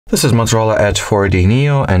This is Motorola Edge 4D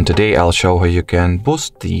Neo, and today I'll show how you can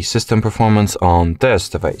boost the system performance on this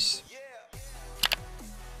device.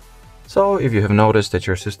 So if you have noticed that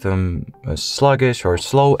your system is sluggish or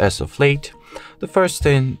slow as of late, the first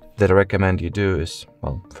thing that I recommend you do is,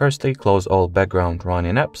 well, firstly close all background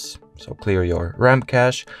running apps, so clear your RAM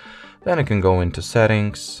cache. Then you can go into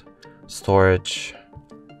settings, storage,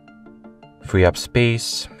 free up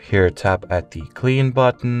space, here tap at the clean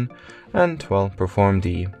button, and, well, perform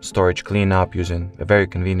the storage cleanup using a very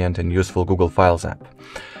convenient and useful Google Files app.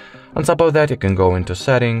 On top of that, you can go into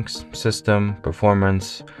settings, system,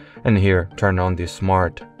 performance, and here turn on the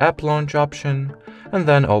smart app launch option, and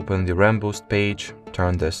then open the RAM boost page,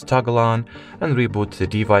 turn this toggle on, and reboot the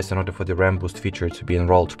device in order for the RAM boost feature to be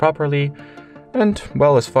enrolled properly. And,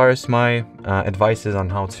 well, as far as my advices on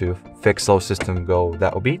how to fix slow system go,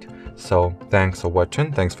 that will be it. So thanks for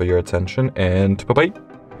watching, thanks for your attention, and bye-bye.